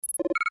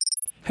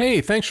Hey,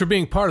 thanks for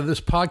being part of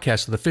this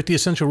podcast of the 50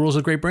 Essential Rules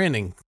of Great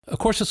Branding. Of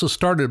course, this was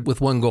started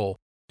with one goal,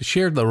 to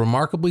share the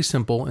remarkably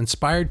simple,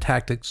 inspired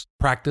tactics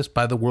practiced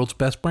by the world's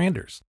best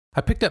branders.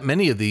 I picked up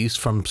many of these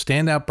from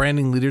standout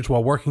branding leaders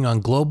while working on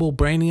global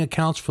branding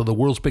accounts for the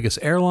world's biggest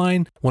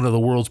airline, one of the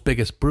world's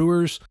biggest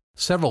brewers,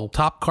 several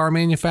top car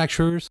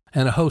manufacturers,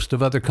 and a host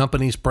of other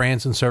companies,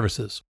 brands, and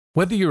services.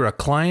 Whether you're a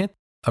client,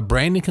 a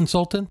branding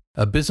consultant,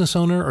 a business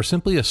owner, or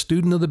simply a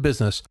student of the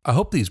business, I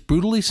hope these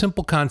brutally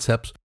simple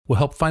concepts will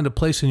help find a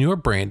place in your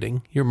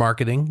branding, your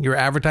marketing, your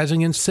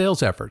advertising, and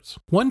sales efforts.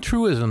 One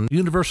truism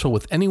universal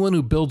with anyone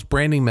who builds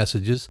branding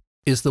messages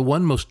is the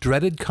one most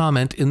dreaded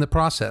comment in the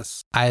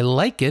process. I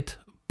like it,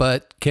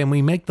 but can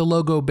we make the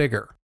logo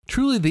bigger?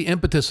 Truly the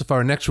impetus of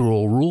our next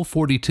rule, Rule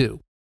 42.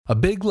 A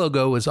big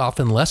logo is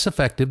often less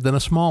effective than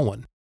a small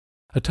one.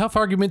 A tough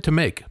argument to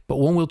make, but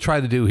one we'll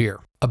try to do here.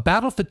 A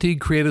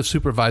battle-fatigued creative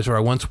supervisor I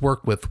once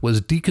worked with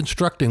was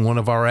deconstructing one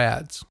of our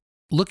ads.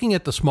 Looking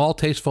at the small,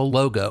 tasteful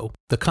logo,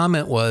 the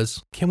comment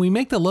was, "Can we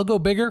make the logo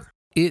bigger?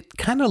 It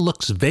kind of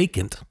looks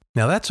vacant."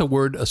 Now that's a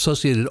word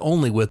associated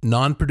only with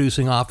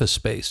non-producing office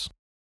space.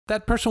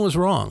 That person was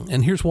wrong,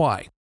 and here's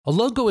why. A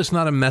logo is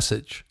not a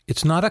message.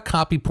 It's not a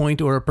copy point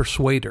or a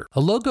persuader.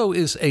 A logo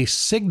is a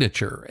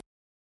signature.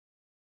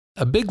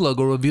 A big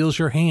logo reveals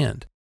your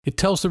hand. It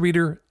tells the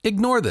reader,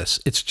 ignore this,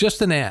 it's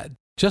just an ad.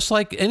 Just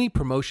like any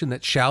promotion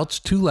that shouts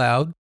too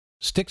loud,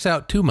 sticks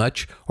out too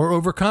much, or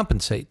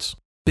overcompensates.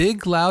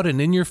 Big, loud,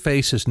 and in your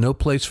face is no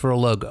place for a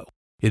logo.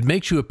 It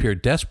makes you appear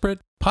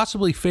desperate,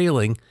 possibly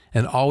failing,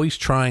 and always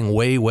trying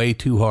way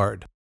too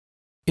hard.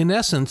 In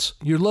essence,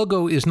 your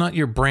logo is not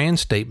your brand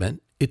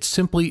statement, it's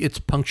simply its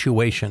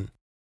punctuation.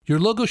 Your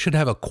logo should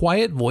have a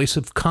quiet voice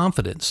of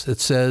confidence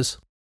that says,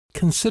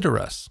 consider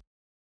us.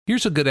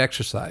 Here's a good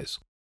exercise.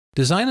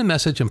 Design a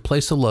message and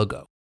place a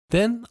logo.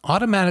 Then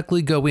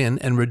automatically go in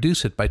and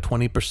reduce it by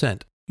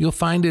 20%. You'll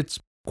find it's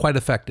quite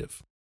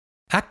effective.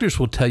 Actors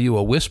will tell you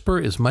a whisper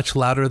is much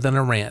louder than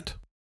a rant,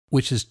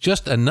 which is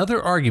just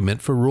another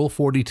argument for Rule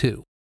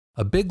 42.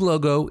 A big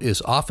logo is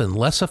often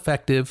less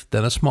effective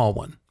than a small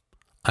one.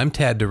 I'm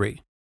Tad DeRee.